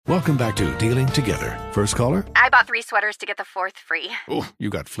Welcome back to Dealing Together. First caller? I bought 3 sweaters to get the 4th free. Oh, you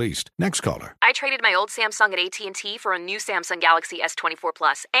got fleeced. Next caller? I traded my old Samsung at AT&T for a new Samsung Galaxy S24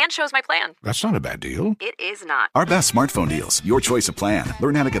 Plus and chose my plan. That's not a bad deal. It is not. Our best smartphone deals. Your choice of plan.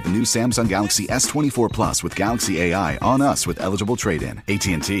 Learn how to get the new Samsung Galaxy S24 Plus with Galaxy AI on us with eligible trade-in.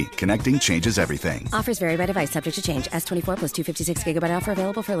 AT&T. Connecting changes everything. Offers vary by device. Subject to change. S24 plus 256 gigabyte offer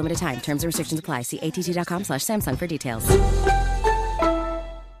available for a limited time. Terms and restrictions apply. See att.com/Samsung for details.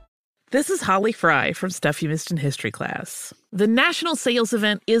 This is Holly Fry from Stuff You Missed in History class. The national sales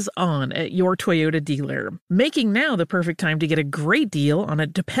event is on at your Toyota dealer, making now the perfect time to get a great deal on a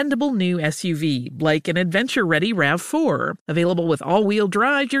dependable new SUV, like an adventure-ready RAV4. Available with all-wheel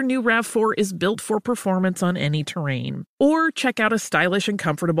drive, your new RAV4 is built for performance on any terrain. Or check out a stylish and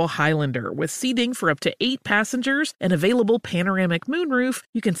comfortable Highlander with seating for up to 8 passengers and available panoramic moonroof.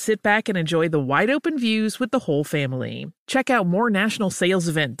 You can sit back and enjoy the wide-open views with the whole family. Check out more national sales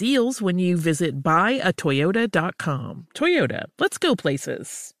event deals when you visit buyatoyota.com. Toyota, let's go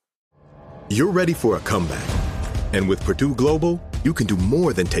places. You're ready for a comeback. And with Purdue Global, you can do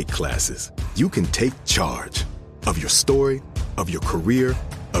more than take classes. You can take charge of your story, of your career,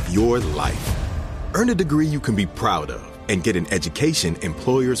 of your life. Earn a degree you can be proud of and get an education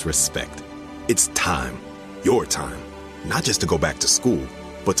employers respect. It's time, your time, not just to go back to school,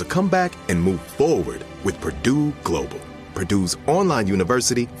 but to come back and move forward with Purdue Global, Purdue's online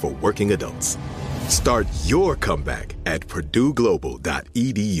university for working adults. Start your comeback at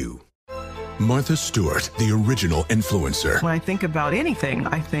purdueglobal.edu. Martha Stewart, the original influencer. When I think about anything,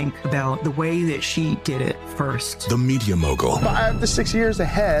 I think about the way that she did it first. The media mogul. 5 to 6 years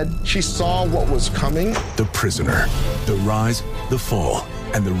ahead, she saw what was coming. The prisoner. The rise, the fall,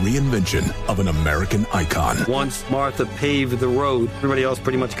 and the reinvention of an American icon. Once Martha paved the road, everybody else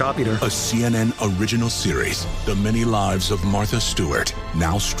pretty much copied her. A CNN original series, The Many Lives of Martha Stewart,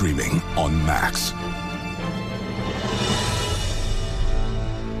 now streaming on Max.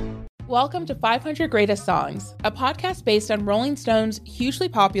 Welcome to 500 Greatest Songs, a podcast based on Rolling Stone's hugely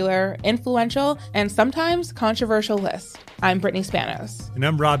popular, influential, and sometimes controversial list. I'm Brittany Spanos. And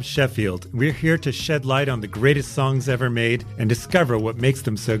I'm Rob Sheffield. We're here to shed light on the greatest songs ever made and discover what makes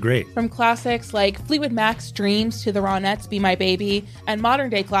them so great. From classics like Fleetwood Mac's Dreams to the Ronettes' Be My Baby, and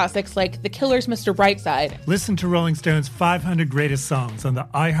modern-day classics like The Killer's Mr. Brightside. Listen to Rolling Stone's 500 Greatest Songs on the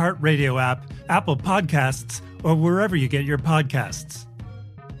iHeartRadio app, Apple Podcasts, or wherever you get your podcasts.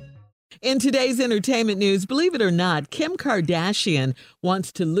 In today's entertainment news, believe it or not, Kim Kardashian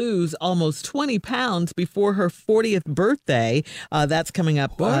wants to lose almost 20 pounds before her 40th birthday. That's coming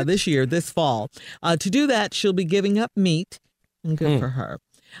up this year, this fall. To do that, she'll be giving up meat. And good for her.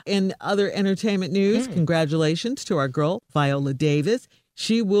 In other entertainment news, congratulations to our girl, Viola Davis.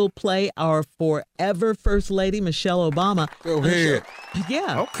 She will play our forever First Lady, Michelle Obama. Go ahead.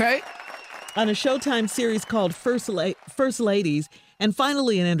 Yeah. Okay. On a Showtime series called First Ladies. And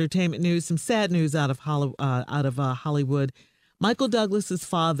finally, in entertainment news, some sad news out of Hollywood. Michael Douglas's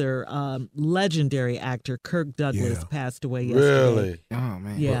father, legendary actor Kirk Douglas, passed away yesterday. Really? Oh,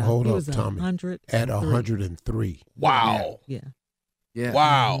 man. Yeah. But hold he up, was Tommy. 103. At 103. Wow. Yeah. Yeah.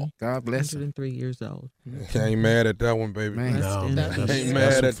 Wow. God bless him. 103 years old. Ain't mad at that one, baby. Man, no, man. Ain't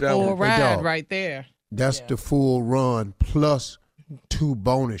mad at that full one. ride right there. That's the full run plus 2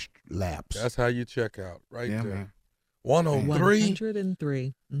 bonus laps. That's how you check out right there. Man. 103.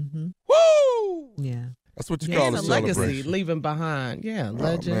 103. Mm-hmm. Woo! Yeah. That's what you call a legacy celebration. leaving behind. Yeah,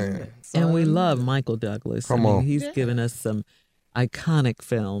 legend. Man. And we love Michael Douglas. Come on. He's given us some iconic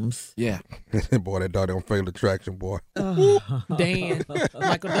films. Yeah. Boy, that dog on Fatal Attraction, boy. Dan.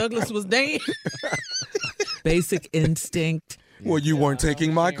 Michael Douglas was Dan. Basic Instinct. Well, you weren't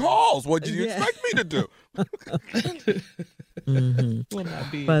taking my calls. What did you expect me to do?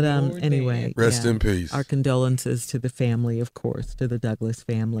 But anyway. Rest in peace. Our condolences to the family, of course, to the Douglas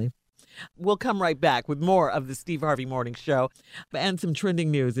family. We'll come right back with more of the Steve Harvey Morning Show and some trending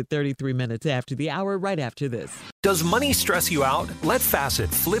news at 33 minutes after the hour, right after this. Does money stress you out? Let Facet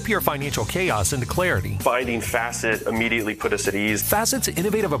flip your financial chaos into clarity. Finding Facet immediately put us at ease. Facet's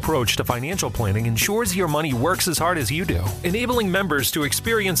innovative approach to financial planning ensures your money works as hard as you do, enabling members to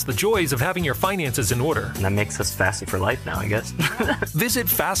experience the joys of having your finances in order. And that makes us Facet for life now, I guess. Visit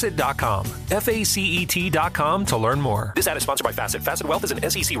Facet.com, FACET.com to learn more. This ad is sponsored by Facet. Facet Wealth is an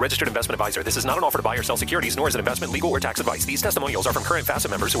SEC registered investment advisor. This is not an offer to buy or sell securities, nor is it investment, legal, or tax advice. These testimonials are from current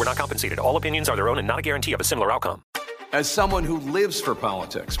Facet members who are not compensated. All opinions are their own and not a guarantee of a similar outcome. As someone who lives for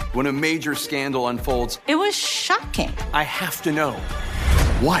politics, when a major scandal unfolds, it was shocking. I have to know,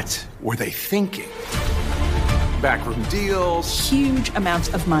 what were they thinking? backroom deals, huge amounts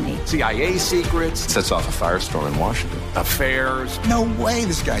of money, CIA secrets, sets off a firestorm in Washington, affairs. No way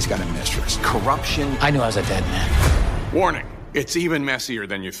this guy's got a mistress. Corruption. I knew I was a dead man. Warning, it's even messier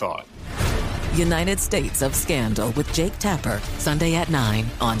than you thought. United States of Scandal with Jake Tapper, Sunday at 9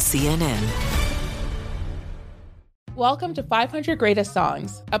 on CNN. Welcome to 500 Greatest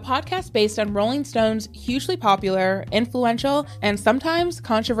Songs, a podcast based on Rolling Stone's hugely popular, influential, and sometimes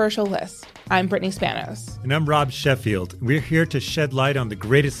controversial list. I'm Brittany Spanos. And I'm Rob Sheffield. We're here to shed light on the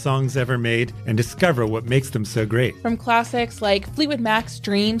greatest songs ever made and discover what makes them so great. From classics like Fleetwood Mac's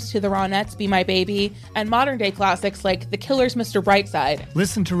Dreams to the Ronettes' Be My Baby, and modern-day classics like The Killers' Mr. Brightside.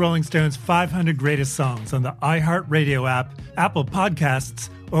 Listen to Rolling Stone's 500 Greatest Songs on the iHeartRadio app, Apple Podcasts,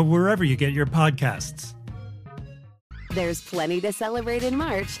 or wherever you get your podcasts. There's plenty to celebrate in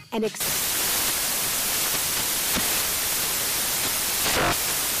March and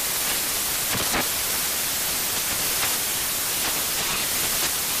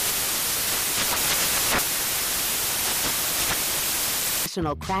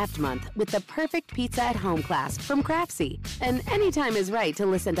National Craft Month with the perfect pizza at home class from Craftsy. And anytime is right to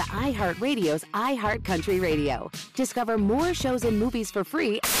listen to iHeartRadio's iHeartCountry Radio. Discover more shows and movies for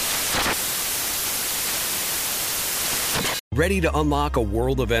free. Ready to unlock a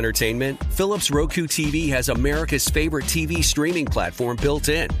world of entertainment? Philips Roku TV has America's favorite TV streaming platform built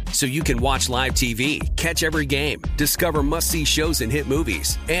in, so you can watch live TV, catch every game, discover must-see shows and hit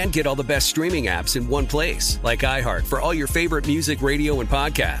movies, and get all the best streaming apps in one place, like iHeart for all your favorite music, radio, and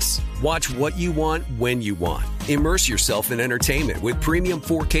podcasts. Watch what you want, when you want. Immerse yourself in entertainment with premium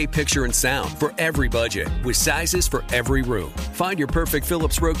 4K picture and sound for every budget, with sizes for every room. Find your perfect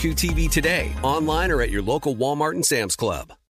Philips Roku TV today, online or at your local Walmart and Sam's Club.